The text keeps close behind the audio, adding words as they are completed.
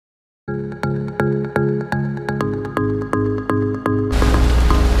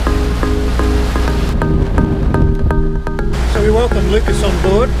Lucas on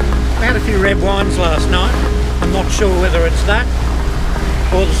board. We had a few red wines last night. I'm not sure whether it's that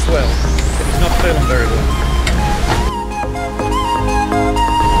or the swell, but he's not feeling very well.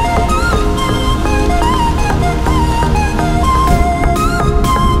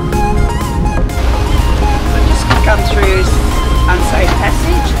 We've just come through unsafe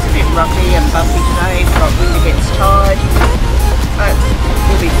passage. It's a bit rocky and bumpy today, got wind against tide, but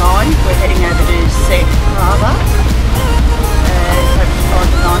we'll be fine. We're heading over to Cid Harbour. Hope to find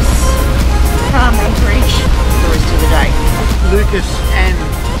a nice calm anchorage for the rest of the day. Lucas and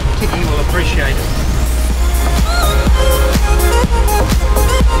Dingy will appreciate it.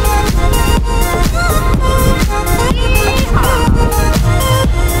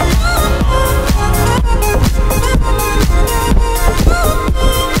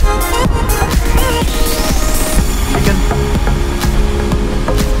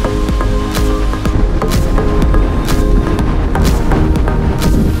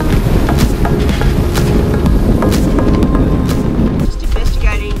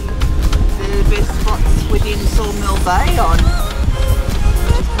 Bay on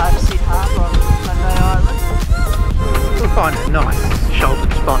just part of Cid Harbour on Whitsunday Island. We'll find a nice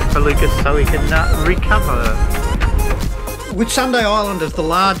sheltered spot for Lucas so he can recover. Whitsunday Island is the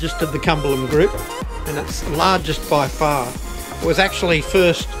largest of the Cumberland group, and it's the largest by far. It was actually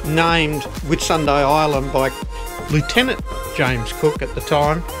first named Whitsunday Island by Lieutenant James Cook at the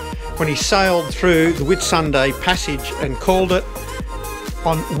time when he sailed through the Whitsunday Passage and called it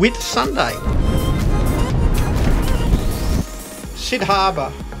on Whitsunday. Cid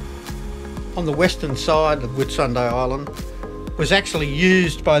Harbour on the western side of Whitsunday Island was actually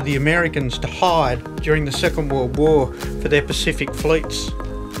used by the Americans to hide during the Second World War for their Pacific fleets.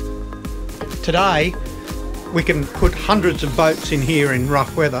 Today we can put hundreds of boats in here in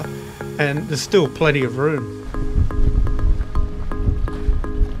rough weather and there's still plenty of room.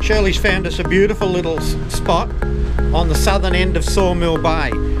 Shirley's found us a beautiful little spot on the southern end of Sawmill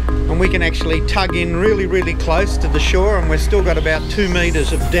Bay, and we can actually tug in really close to the shore, and we've still got about 2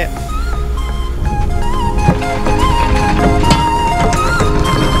 metres of depth.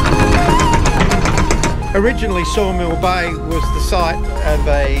 Originally Sawmill Bay was the site of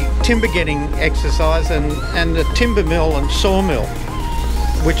a timber getting exercise and a timber mill and sawmill,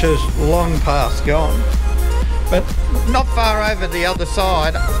 which is long past gone. But not far over the other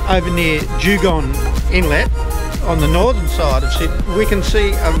side, over near Gulnare Inlet, on the northern side of Cid, we can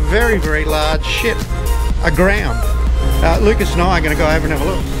see a very large ship aground. Lucas and I are going to go over and have a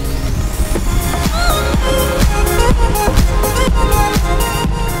look.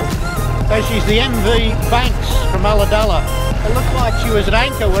 So she's the MV Banks from Ulladulla. It looked like she was at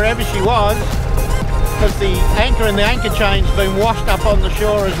anchor wherever she was, because the anchor and the anchor chain's been washed up on the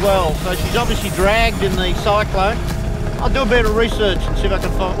shore as well. So she's obviously dragged in the cyclone. I'll do a bit of research and see if I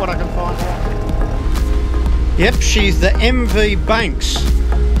can find what I can find out. Yep, she's the MV Banks,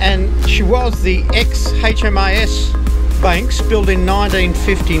 and she was the ex-HMAS Banks, built in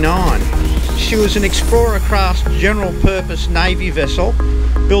 1959. She was an explorer class general purpose Navy vessel,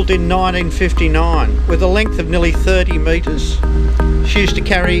 built in 1959, with a length of nearly 30 metres. She used to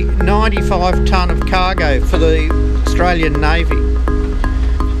carry 95 tonne of cargo for the Australian Navy.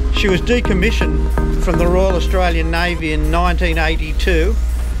 She was decommissioned from the Royal Australian Navy in 1982,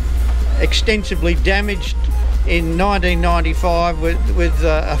 extensively damaged in 1995 with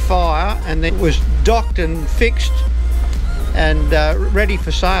a fire, and then was docked and fixed and ready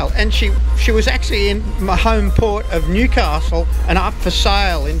for sale. And she was actually in my home port of Newcastle and up for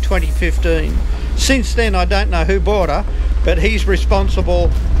sale in 2015. Since then I don't know who bought her, but he's responsible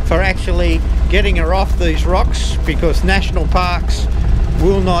for actually getting her off these rocks, because national parks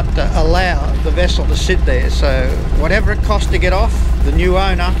will not allow the vessel to sit there. So whatever it costs to get off, the new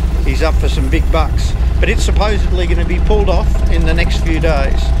owner, he's up for some big bucks. But it's supposedly going to be pulled off in the next few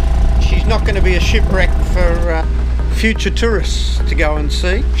days. She's not going to be a shipwreck for future tourists to go and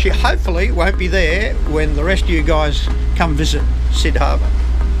see. She hopefully won't be there when the rest of you guys come visit Cid Harbour.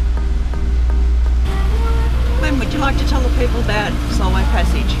 When would you like to tell the people about Solway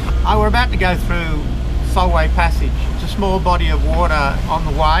Passage? We're about to go through Solway Passage. It's a small body of water on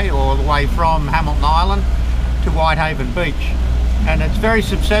the way, or the way from Hamilton Island to Whitehaven Beach. And it's very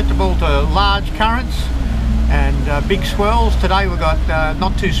susceptible to large currents and big swells. Today we've got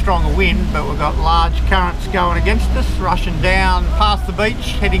not too strong a wind, but we've got large currents going against us, rushing down past the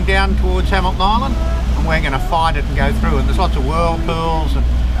beach, heading down towards Hamilton Island, and we're going to fight it and go through. And there's lots of whirlpools and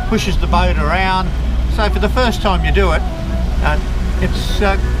pushes the boat around. So for the first time you do it, it's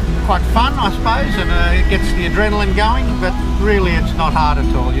quite fun, I suppose, and it gets the adrenaline going, but really it's not hard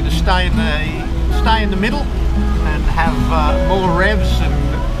at all. You just stay in the middle and have more revs and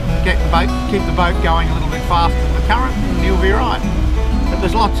keep the boat going a little bit faster than the current, and you'll be right. But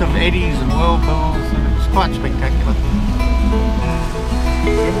there's lots of eddies and whirlpools, and it's quite spectacular.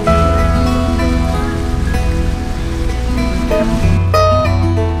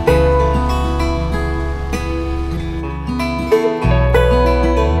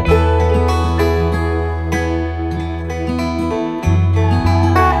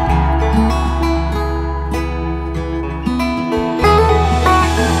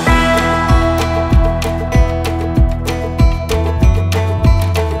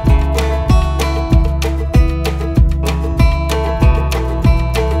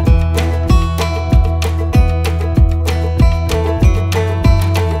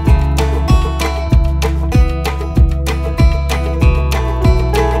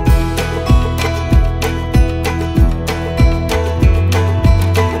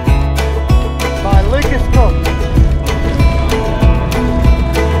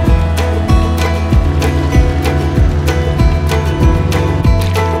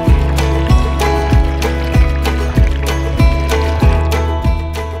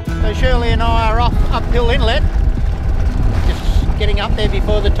 Hill Inlet, just getting up there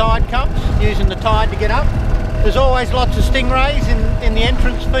before the tide comes, using the tide to get up. There's always lots of stingrays in the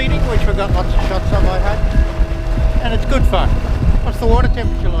entrance feeding, which we've got lots of shots of, I hope. And it's good fun. What's the water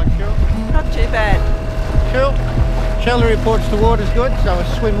temperature like, Shirlz? Not too bad. Shirley reports the water's good, so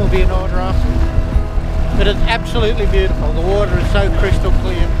a swim will be in order after. But it's absolutely beautiful. The water is so crystal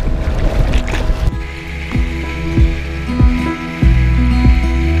clear.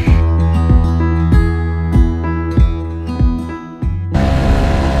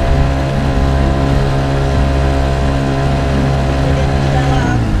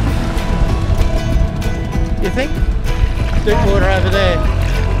 Think? Deep water over there.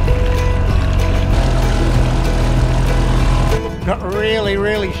 Got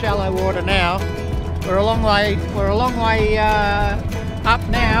really shallow water now. We're a long way up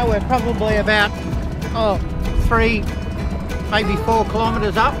now. We're probably about 3, maybe 4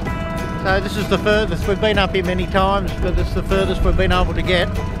 kilometres up. So this is the furthest. We've been up here many times, but this is the furthest we've been able to get.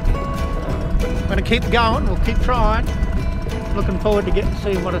 We're going to keep going. We'll keep trying. Looking forward to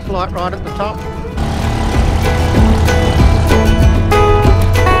seeing what it's like right at the top.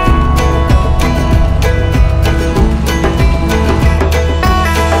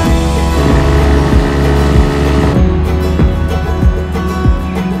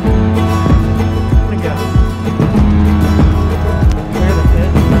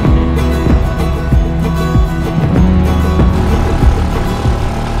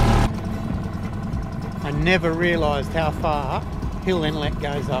 Never realised how far Hill Inlet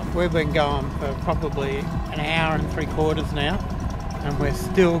goes up. We've been going for probably an hour and 3/4 now, and we're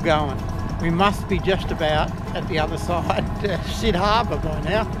still going. We must be just about at the other side, Cid Harbour by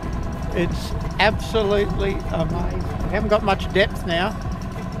now. It's absolutely amazing. We haven't got much depth now,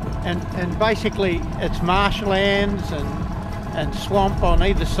 and basically it's marshlands and swamp on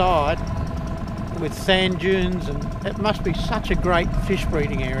either side with sand dunes, and it must be such a great fish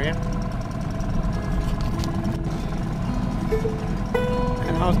breeding area.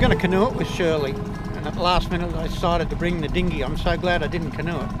 And I was going to canoe it with Shirley, and at the last minute I decided to bring the dinghy. I'm so glad I didn't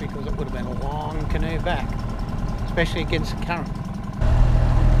canoe it, because it would have been a long canoe back, especially against the current.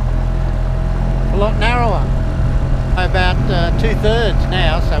 A lot narrower, about 2/3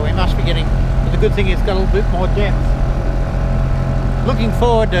 now, so we must be getting, but the good thing is it's got a little bit more depth. Looking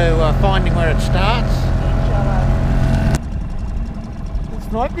forward to finding where it starts.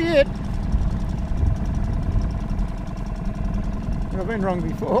 This might be it. I've been wrong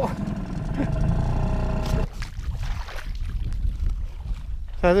before.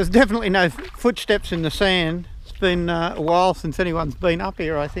 So there's definitely no footsteps in the sand. It's been a while since anyone's been up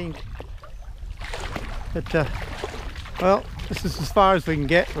here, I think. But well, this is as far as we can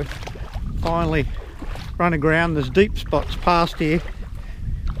get. We've finally run aground. There's deep spots past here.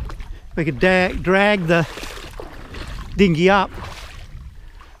 We could drag the dinghy up,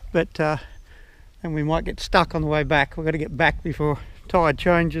 but and we might get stuck on the way back. We've got to get back before tide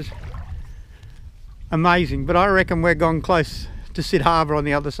changes. Amazing, but I reckon we're gone close to Cid Harbour on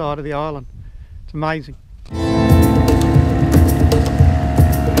the other side of the island. It's amazing.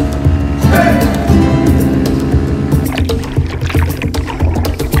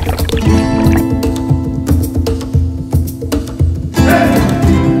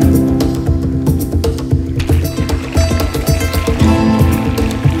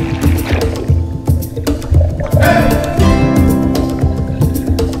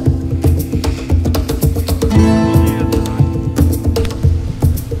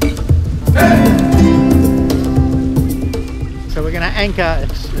 anchor,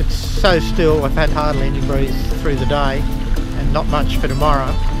 it's so still. I've had hardly any breeze through the day and not much for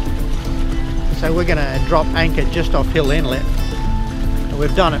tomorrow. So we're going to drop anchor just off Hill Inlet.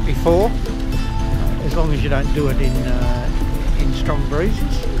 We've done it before. As long as you don't do it in strong breezes,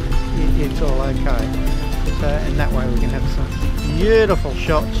 it's all okay. So, and that way we can have some beautiful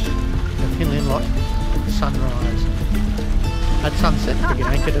shots of Hill Inlet at the sunrise. At sunset, we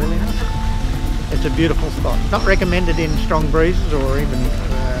get anchored early enough. It's a beautiful spot. Not recommended in strong breezes or even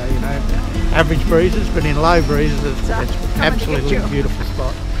you know, average breezes, but in low breezes it's absolutely a beautiful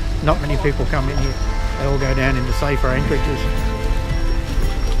spot. Not many people come in here. They all go down into safer anchorages.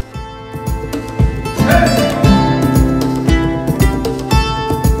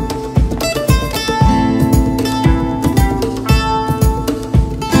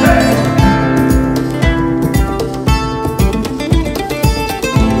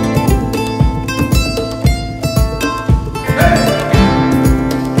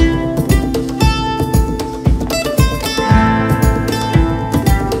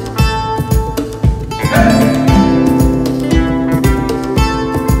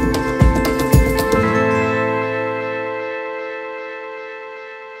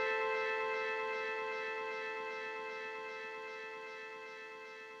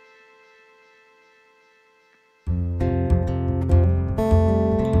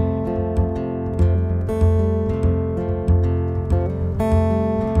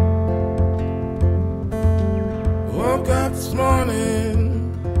 This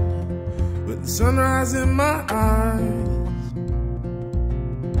morning with the sunrise in my eyes,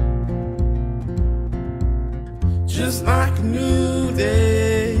 just like a new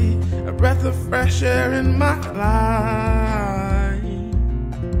day, a breath of fresh air in my life.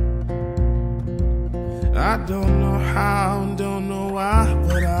 I don't know how, don't know why,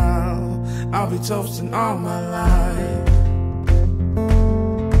 but I'll be toasting all my life.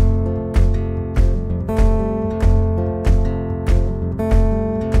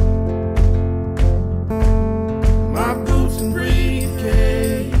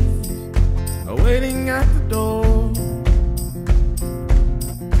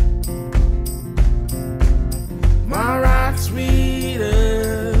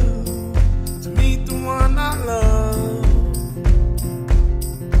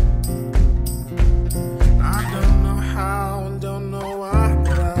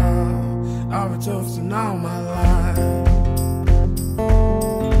 Toasting all my life.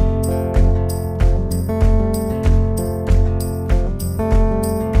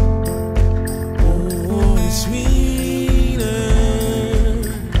 Oh, it's sweeter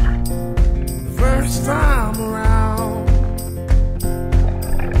the first time around.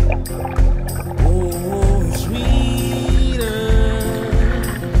 Oh, it's sweeter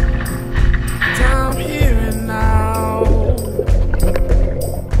time here and now.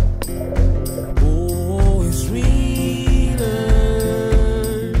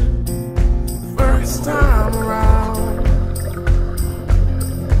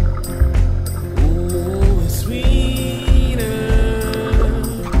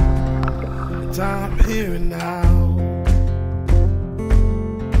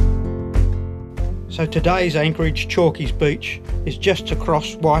 So today's anchorage, Chalkies Beach, is just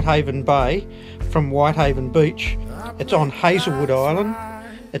across Whitehaven Bay from Whitehaven Beach. It's on Hazelwood Island.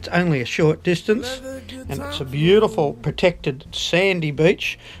 It's only a short distance and it's a beautiful protected sandy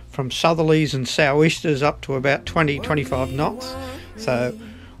beach from southerlies and sou'easters up to about 20-25 knots. So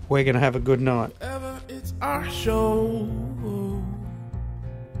we're going to have a good night. It's our show.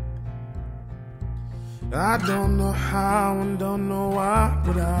 I don't know how and don't know why,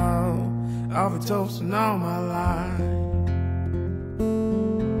 but I'll be toasting all my life.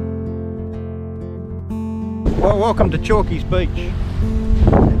 Well, welcome to Chalkies Beach.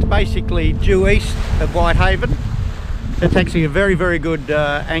 It's basically due east of Whitehaven. It's actually a very, very good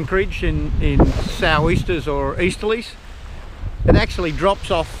anchorage in sou'easters or easterlies. It actually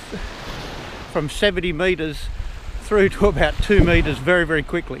drops off from 70 metres through to about 2 metres very, very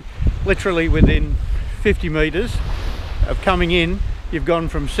quickly. Literally within 50 metres of coming in, you've gone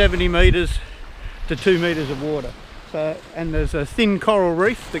from 70 metres to 2 metres of water. So, and there's a thin coral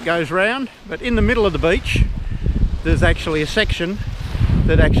reef that goes round, but in the middle of the beach there's actually a section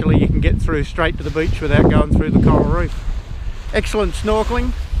that actually you can get through straight to the beach without going through the coral reef. Excellent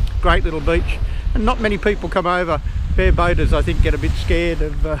snorkeling, great little beach, and not many people come over. Bare boaters, I think, get a bit scared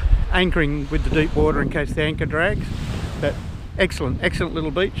of anchoring with the deep water in case the anchor drags, but excellent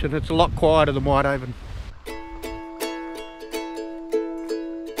little beach, and it's a lot quieter than Whitehaven.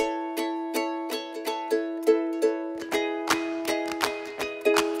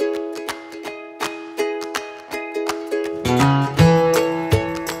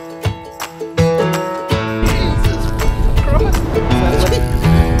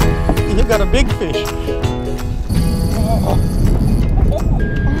 got a big fish.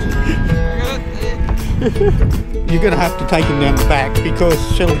 You're going to have to take him down the back because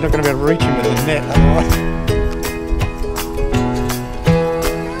Shirley's not going to be able to reach him with the net otherwise.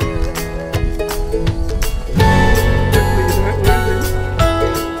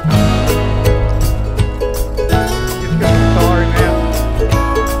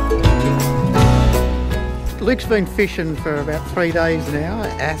 Luke's been fishing for about 3 days now,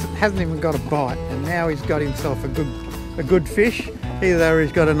 hasn't even got a bite, and now he's got himself a good fish. Either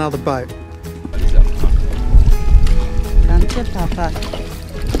he's got another boat. Come to Papa.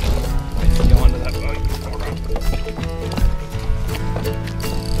 Go under that boat.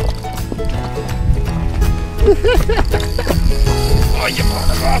 Oh, you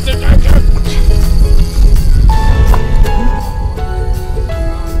bastard!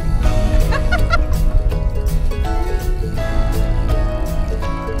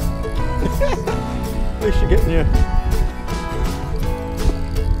 At least you're getting you.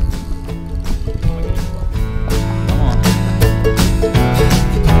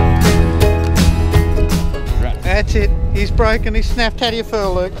 That's it. He's broken. He's snapped. How do you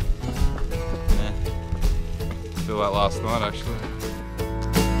feel, Luke? Yeah. I feel like last night, actually.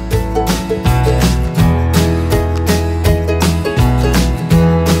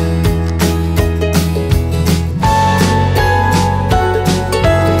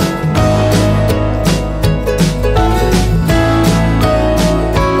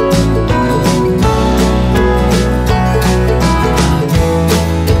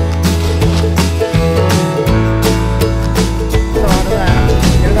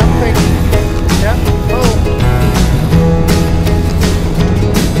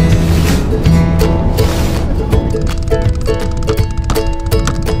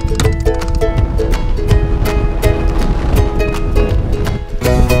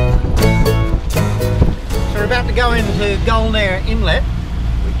 Into Gulnare Inlet,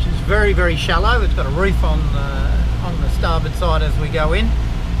 which is very shallow. It's got a reef on the starboard side as we go in.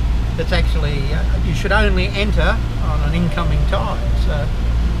 It's actually you should only enter on an incoming tide. So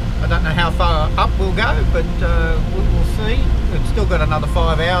I don't know how far up we'll go, but we'll see. It's still got another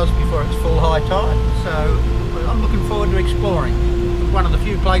 5 hours before it's full high tide. So I'm looking forward to exploring. It's one of the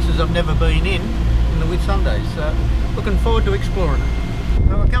few places I've never been in the Whitsundays. So looking forward to exploring it.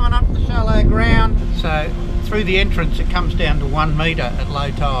 So we're coming up the shallow ground. So through the entrance it comes down to 1 metre at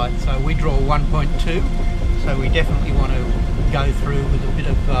low tide, so we draw 1.2, so we definitely want to go through with a bit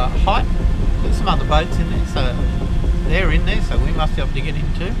of height. There's some other boats in there, so they're in there, so we must be able to get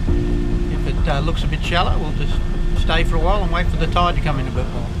in too. If it looks a bit shallow, we'll just stay for a while and wait for the tide to come in a bit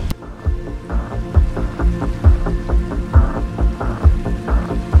more.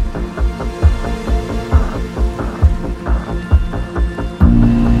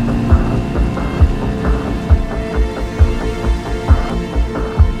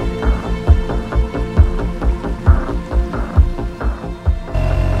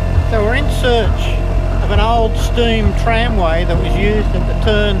 Search of an old steam tramway that was used at the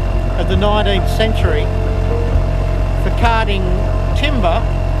turn of the 19th century for carting timber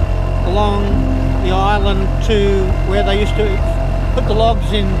along the island to where they used to put the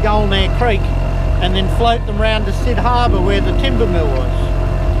logs in Gulnare Creek and then float them round to Cid Harbour where the timber mill was.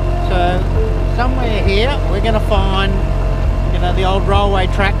 So somewhere here we're going to find, you know, the old railway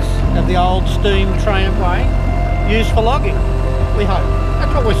tracks of the old steam tramway used for logging, we hope.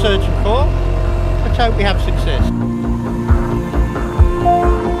 That's what we're searching for. Let's hope we have success.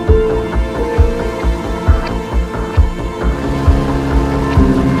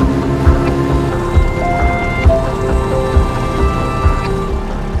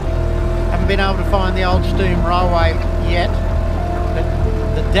 Haven't been able to find the old steam railway yet, but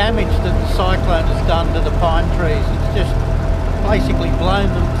the damage that the cyclone has done to the pine trees, it's just basically blown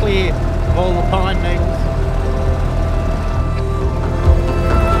them clear of all the pine needles.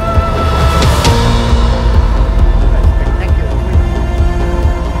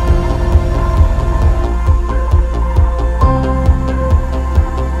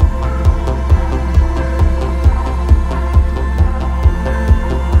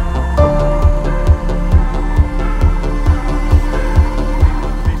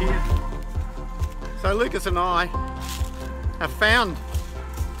 Lucas and I have found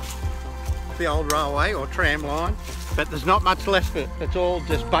the old railway or tram line, but there's not much left of it. It's all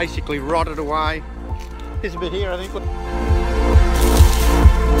just basically rotted away. There's a bit here, I think. Look.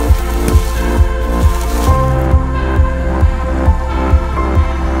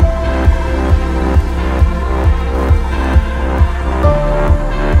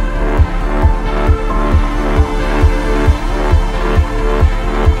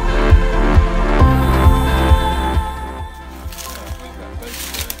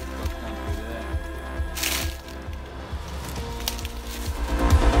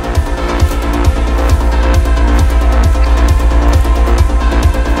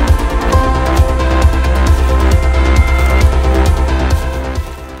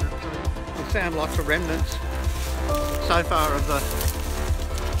 so far of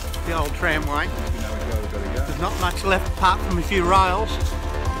the old tramway. There's not much left apart from a few rails.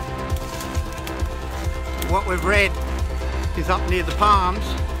 What we've read is up near the palms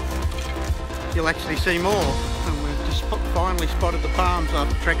you'll actually see more, and we've just finally spotted the palms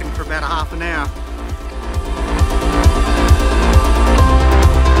after trekking for about a half an hour.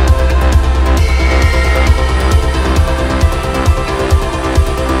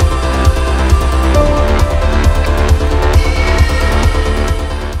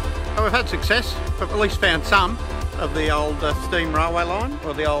 So we've had success. We've at least found some of the old steam railway line,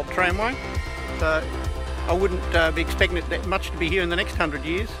 or the old tramway. So I wouldn't be expecting it that much to be here in the next 100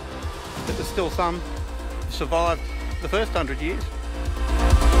 years, but there's still some that survived the first 100 years.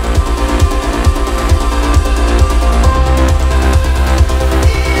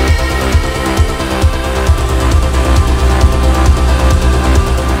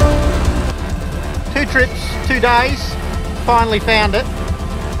 Two trips, 2 days, finally found it.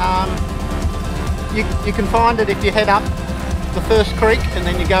 You can find it if you head up the first creek and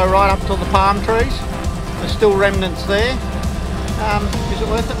then you go right up to the palm trees. There's still remnants there. Is it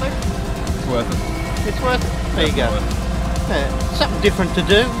worth it, Luke? It's worth it. It's worth it? There you go. Yeah, something different to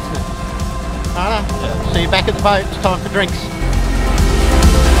do, isn't it? Righto. Yeah. See you back at the boat. It's time for drinks.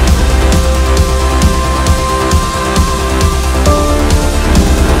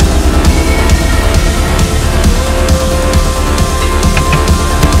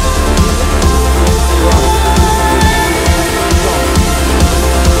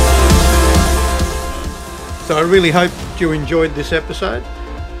 So I really hope you enjoyed this episode.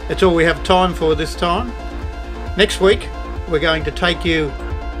 That's all we have time for this time. Next week we're going to take you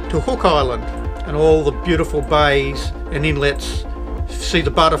to Hook Island and all the beautiful bays and inlets, see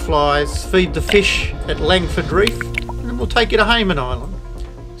the butterflies, feed the fish at Langford Reef, and then we'll take you to Hayman Island.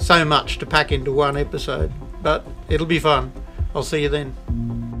 So much to pack into one episode, but it'll be fun. I'll see you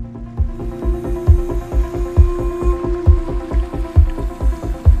then.